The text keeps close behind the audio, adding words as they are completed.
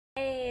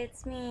Hey,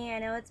 it's me. I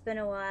know it's been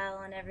a while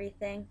and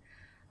everything.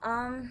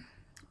 Um,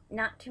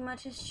 Not too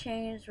much has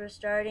changed. We're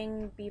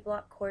starting B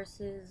block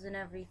courses and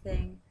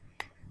everything.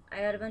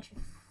 I got a bunch of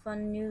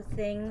fun new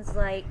things,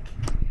 like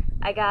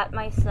I got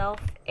myself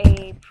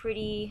a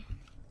pretty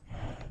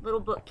little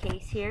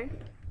bookcase here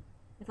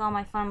with all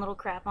my fun little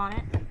crap on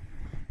it.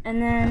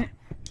 And then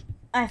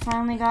I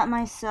finally got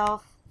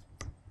myself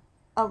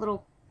a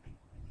little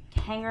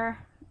hanger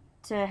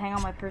to hang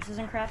all my purses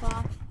and crap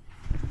off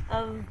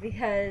of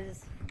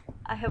because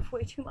I have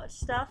way too much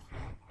stuff.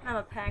 I'm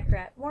a pack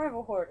rat, more of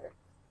a hoarder.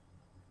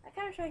 I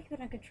kind of try to keep it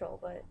under control,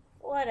 but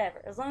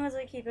whatever. As long as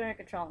I keep it under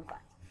control, I'm fine.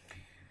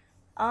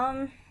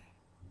 Um,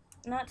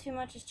 Not too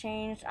much has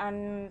changed.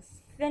 I'm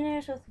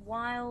finished with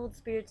Wild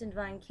Spirits and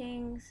Divine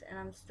Kings, and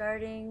I'm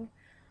starting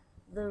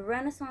the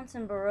Renaissance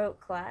and Baroque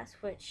class,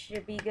 which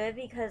should be good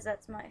because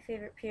that's my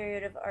favorite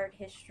period of art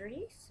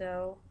history.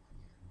 So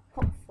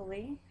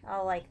hopefully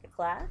I'll like the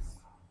class.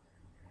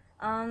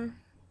 Um,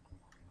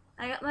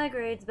 I got my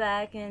grades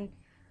back, and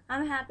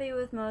I'm happy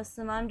with most of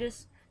them. I'm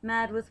just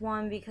mad with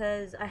one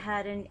because I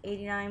had an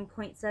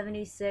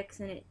 89.76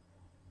 and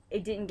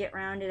it didn't get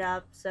rounded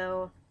up,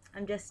 so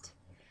I'm just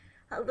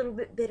a little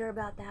bit bitter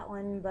about that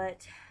one,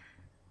 but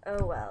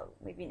oh well,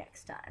 maybe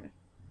next time.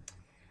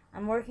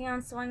 I'm working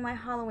on sewing my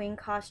Halloween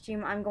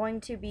costume. I'm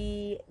going to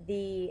be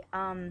the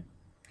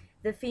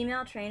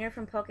female trainer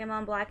from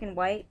Pokemon Black and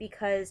White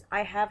because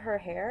I have her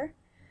hair,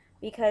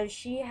 because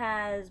she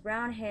has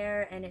brown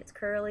hair and it's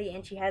curly,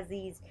 and she has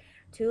these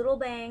two little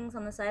bangs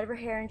on the side of her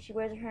hair, and she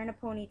wears her hair in a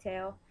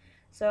ponytail.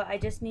 So I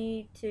just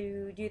need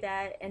to do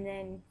that and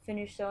then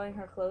finish sewing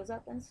her clothes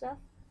up and stuff.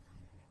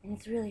 And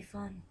it's really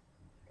fun.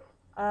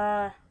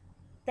 Uh,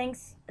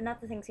 thanks,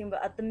 not the Thanksgiving,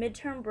 but the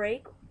midterm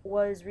break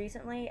was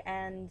recently,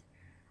 and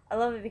I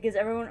love it because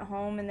everyone went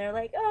home and they're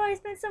like, "Oh, I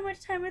spent so much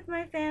time with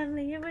my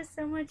family. It was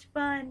so much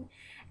fun."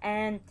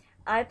 And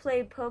I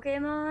played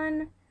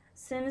Pokemon,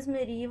 Sims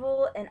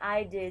Medieval, and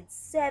I did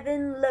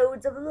 7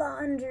 loads of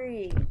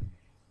laundry,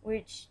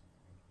 which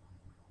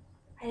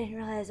I didn't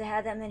realize I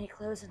had that many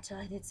clothes until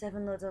I did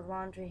 7 loads of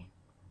laundry.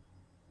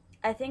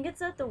 I think it's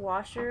that the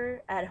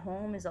washer at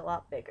home is a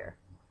lot bigger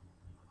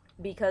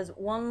because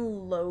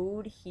one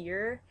load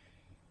here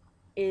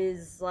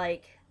is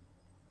like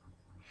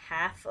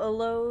half a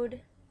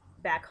load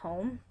back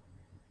home.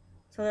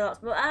 So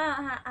but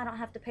I don't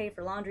have to pay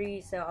for laundry,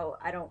 so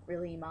I don't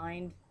really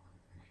mind.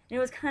 And it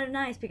was kind of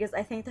nice because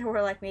I think there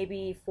were like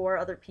maybe 4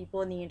 other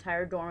people in the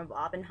entire dorm of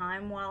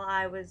Oppenheim while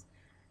I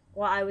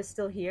was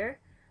still here.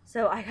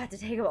 So I got to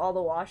take up all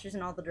the washers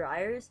and all the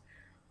dryers.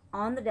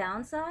 On the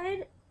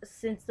downside,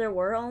 since there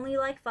were only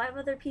like 5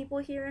 other people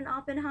here in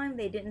Oppenheim,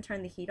 they didn't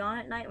turn the heat on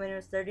at night when it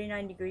was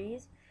 39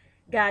 degrees.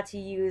 Got to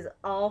use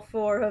all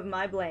 4 of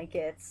my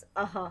blankets.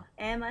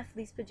 And my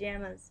fleece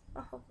pajamas.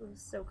 Oh, it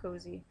was so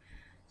cozy.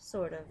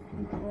 Sort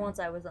of. Once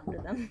I was under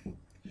them.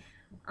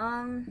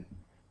 um,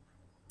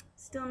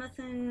 Still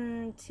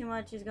nothing too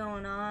much is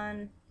going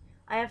on.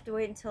 I have to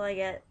wait until I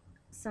get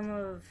some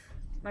of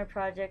my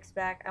projects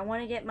back. I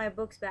want to get my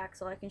books back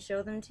so I can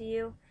show them to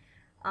you.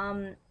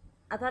 Um,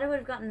 I thought I would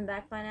have gotten them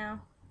back by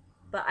now,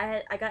 but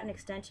I got an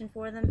extension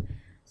for them,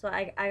 so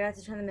I got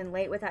to turn them in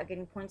late without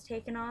getting points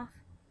taken off.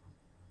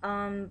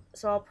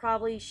 So I'll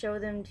probably show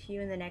them to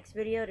you in the next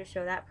video to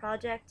show that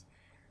project.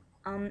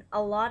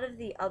 A lot of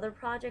the other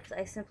projects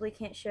I simply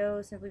can't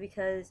show simply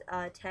because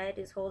Ted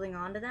is holding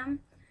on to them.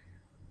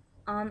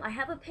 I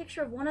have a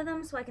picture of one of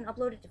them so I can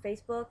upload it to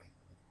Facebook,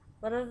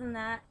 but other than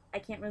that, I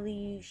can't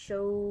really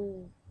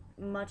show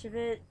much of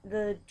it.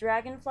 The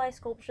dragonfly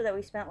sculpture that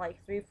we spent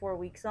like 3 or 4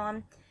 weeks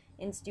on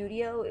in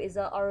studio is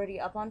already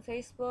up on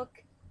Facebook,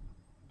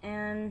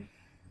 and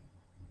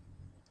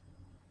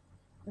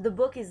the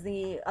book is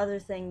the other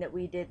thing that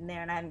we did in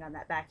there, and I haven't gotten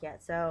that back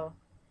yet. So,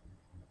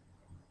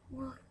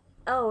 well,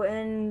 oh,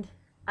 and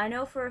I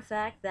know for a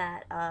fact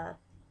that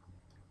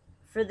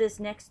for this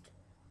next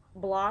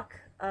block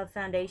of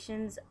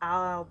foundations,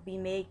 I'll be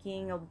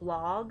making a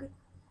blog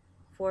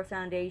for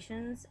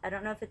foundations. I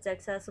don't know if it's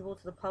accessible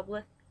to the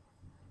public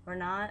or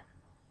not,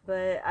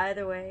 but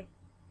either way,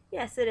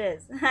 yes, it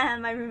is.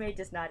 My roommate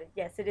just nodded.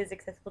 Yes, it is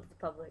accessible to the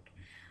public.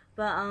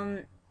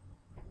 But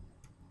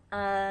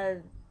uh,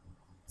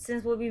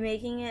 since we'll be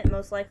making it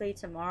most likely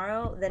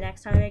tomorrow, the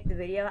next time I make the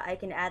video, I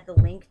can add the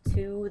link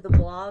to the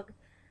blog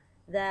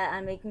that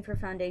I'm making for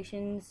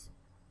foundations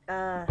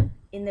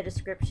in the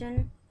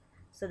description,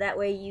 so that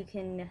way you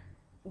can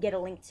get a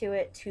link to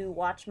it to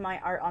watch my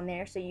art on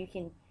there, so you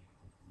can,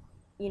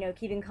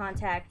 keep in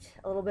contact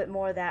a little bit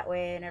more that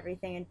way and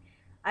everything. And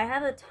I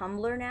have a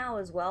Tumblr now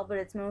as well, but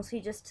it's mostly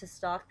just to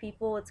stalk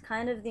people. It's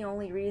kind of the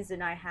only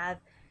reason I have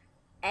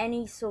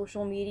any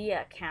social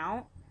media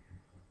account.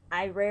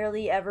 I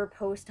rarely ever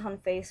post on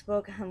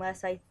Facebook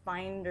unless I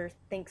find or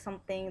think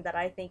something that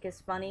I think is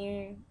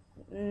funny.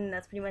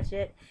 That's pretty much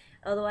it.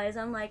 Otherwise,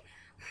 I'm like,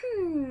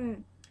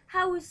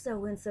 how is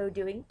so and so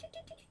doing?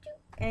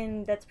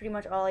 And that's pretty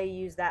much all I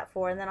use that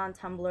for. And then on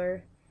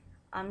Tumblr,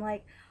 I'm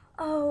like,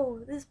 oh,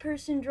 this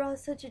person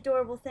draws such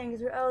adorable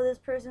things, or oh, this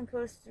person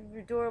posts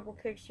adorable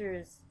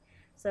pictures.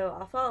 So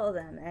I'll follow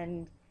them,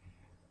 and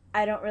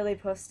I don't really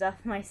post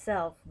stuff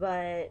myself,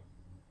 but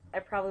I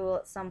probably will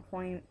at some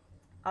point.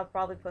 I'll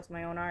probably post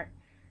my own art.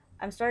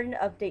 I'm starting to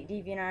update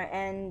DeviantArt,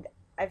 and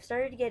I've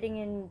started getting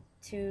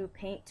into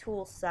Paint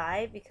Tool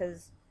side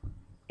because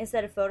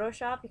instead of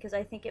Photoshop, because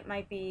I think it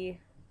might be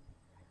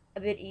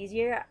a bit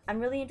easier. I'm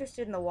really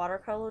interested in the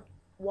watercolor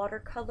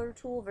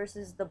tool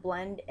versus the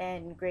blend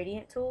and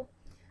gradient tool.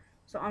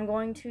 So I'm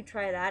going to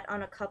try that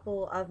on a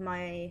couple of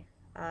my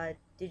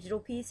digital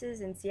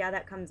pieces and see how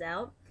that comes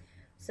out.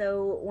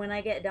 So when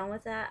I get done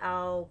with that,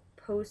 I'll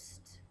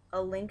post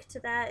a link to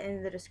that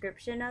in the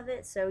description of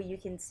it so you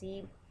can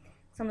see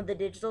some of the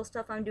digital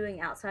stuff I'm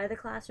doing outside of the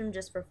classroom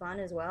just for fun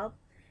as well.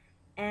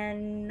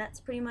 And that's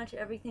pretty much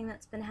everything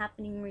that's been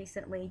happening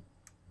recently.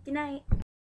 Good night.